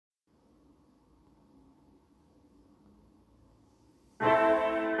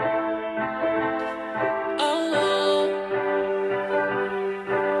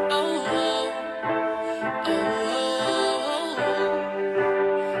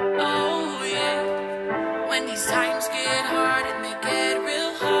when these times get hard and they get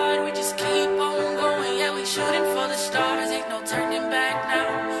real hard, we just keep on going. Yeah, we shooting for the stars. Ain't no turning back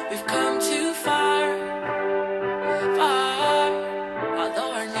now. We've come too far, far.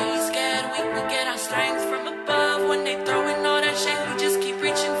 Although our knees get weak, we get our strength from above. When they throwing all that shade, we just keep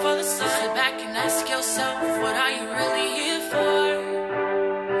reaching for the sun. Sit back and ask yourself, what are you really here for?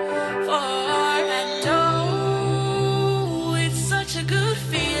 And oh, it's such a good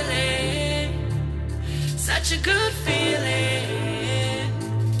feeling, such a good feeling,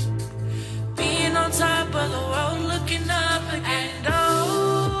 being on top of the world, looking up again. And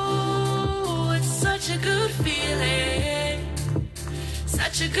oh, it's such a good feeling,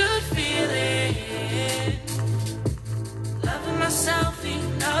 such a good feeling, loving myself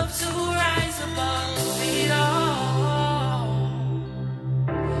enough to rise above it all.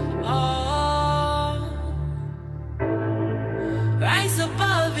 Rise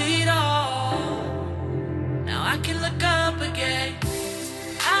above it all. Now I can look up again.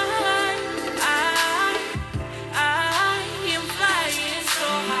 I am flying so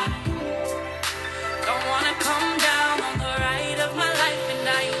high. Don't wanna come down on the ride of my life, and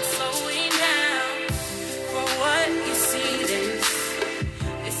I ain't slowing down. For what you see,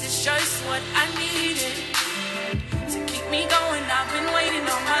 this is just what I needed to keep me going. I've been waiting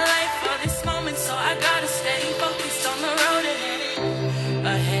all my life for this moment, so I gotta stay focused on the road ahead.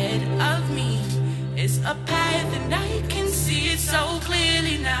 Ahead of me is a path, and I can see it so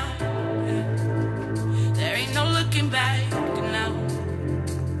clearly now. There ain't no looking back now.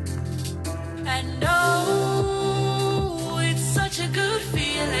 And oh, it's such a good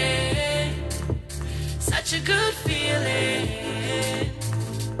feeling, such a good feeling,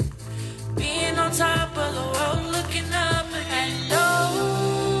 being on top of the world, looking up again. And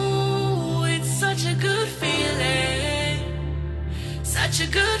oh, it's such a good feeling, such a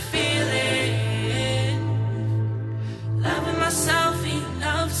good feeling, loving myself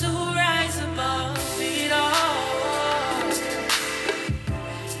enough to rise above it all.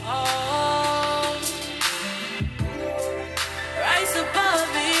 Oh, rise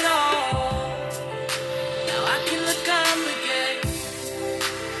above it all. Now I can look up again.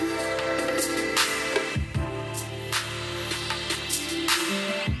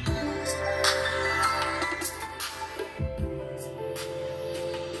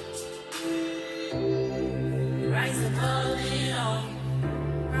 Rise above it all.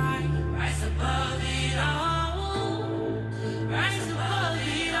 Rise above it all. Rise above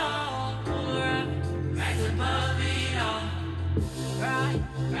it all. Rise above it all.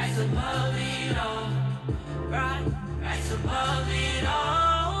 Rise above it all. Rise above it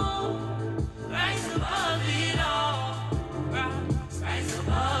all. Rise above it all. Rise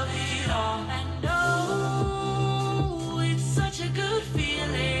above it all. And oh, it's such a good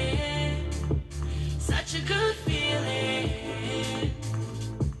feeling, such a good feeling,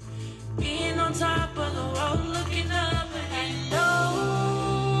 being on top of the world, looking up. And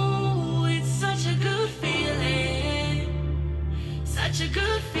oh, it's such a good feeling, such a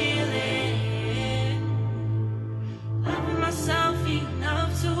good feeling, loving myself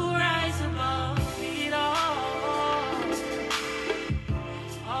enough to rise above it all.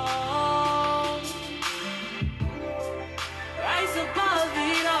 Oh, rise above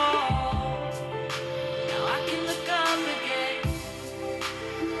it all. Now I can look up again.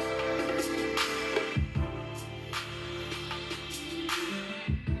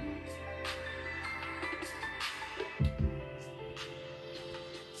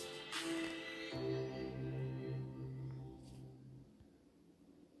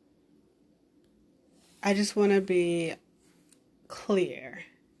 I just want to be clear.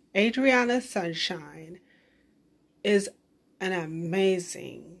 Adriana Sunshine is an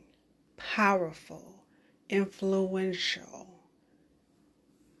amazing, powerful, influential,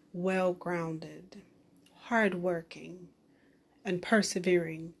 well-grounded, hardworking, and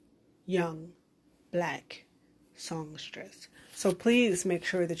persevering young Black songstress. So please make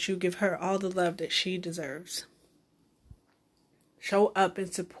sure that you give her all the love that she deserves. Show up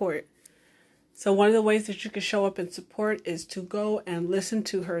and support. So one of the ways that you can show up and support is to go and listen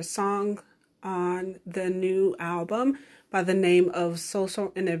to her song on the new album by the name of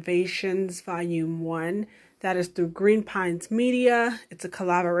Social Innovations Volume 1. That is through Green Pines Media. It's a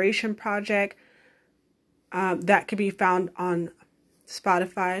collaboration project that can be found on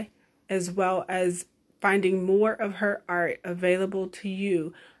Spotify, as well as finding more of her art available to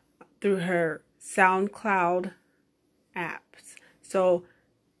you through her SoundCloud apps. So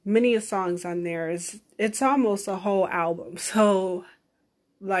many songs on there. It's almost a whole album. So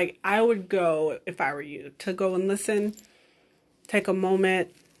like I would go, if I were you, to go and listen, take a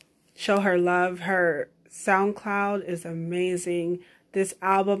moment, show her love. Her SoundCloud is amazing. This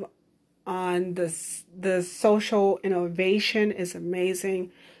album on the social innovation is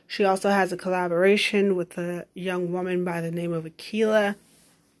amazing. She also has a collaboration with a young woman by the name of Akila.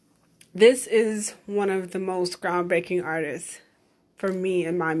 This is one of the most groundbreaking artists for me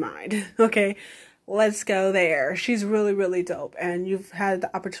in my mind. Okay, let's go there. She's really, really dope. And you've had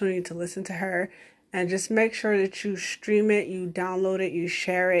the opportunity to listen to her. And just make sure that you stream it, you download it, you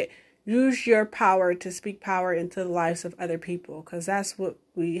share it. Use your power to speak power into the lives of other people. Because that's what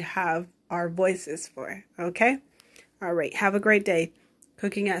we have our voices for. Okay? All right. Have a great day.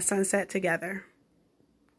 Cooking at Sunset together.